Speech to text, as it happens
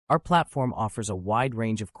Our platform offers a wide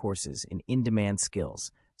range of courses in-demand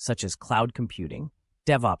skills, such as cloud computing,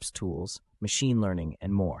 DevOps tools, machine learning,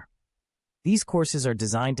 and more. These courses are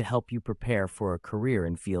designed to help you prepare for a career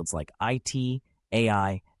in fields like IT,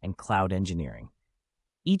 AI, and cloud engineering.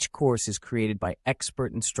 Each course is created by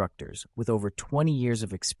expert instructors with over 20 years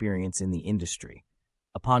of experience in the industry.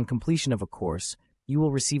 Upon completion of a course, you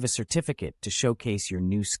will receive a certificate to showcase your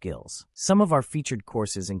new skills. Some of our featured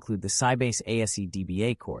courses include the Sybase ASE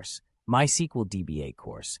DBA course, MySQL DBA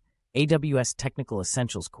course, AWS Technical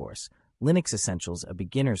Essentials course, Linux Essentials, a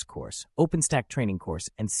beginner's course, OpenStack training course,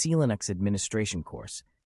 and C/Linux administration course.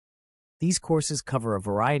 These courses cover a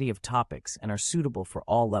variety of topics and are suitable for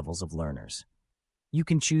all levels of learners. You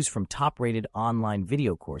can choose from top-rated online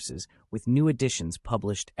video courses with new editions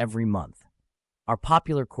published every month. Our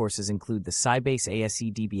popular courses include the Sybase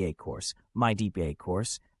ASE DBA course, MyDBA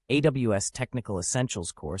course, AWS Technical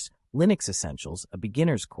Essentials course, Linux Essentials, a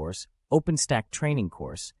beginner's course, OpenStack training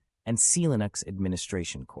course, and C/Linux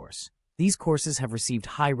administration course. These courses have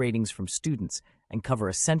received high ratings from students and cover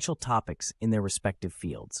essential topics in their respective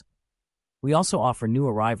fields. We also offer new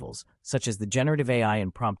arrivals, such as the Generative AI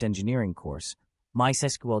and Prompt Engineering course,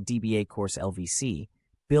 MySQL DBA course LVC,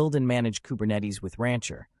 Build and Manage Kubernetes with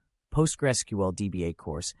Rancher, PostgreSQL DBA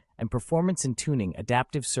course, and Performance and Tuning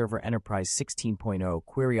Adaptive Server Enterprise 16.0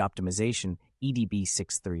 Query Optimization EDB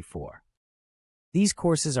 634. These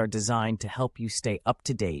courses are designed to help you stay up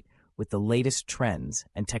to date with the latest trends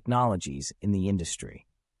and technologies in the industry.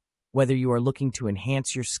 Whether you are looking to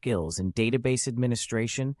enhance your skills in database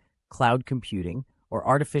administration, cloud computing, or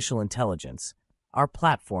artificial intelligence, our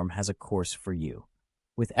platform has a course for you.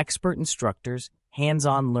 With expert instructors,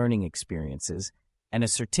 hands-on learning experiences, and a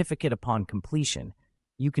certificate upon completion,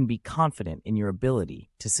 you can be confident in your ability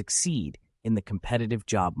to succeed in the competitive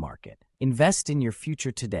job market. Invest in your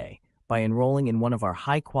future today by enrolling in one of our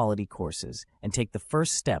high-quality courses and take the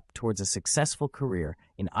first step towards a successful career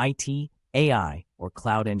in IT, AI, or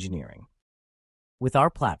cloud engineering. With our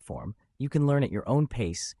platform, you can learn at your own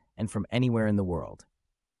pace and from anywhere in the world.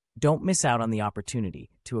 Don't miss out on the opportunity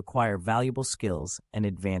to acquire valuable skills and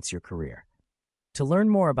advance your career. To learn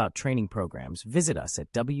more about training programs, visit us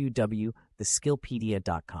at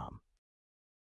www.TheSkillPedia.com.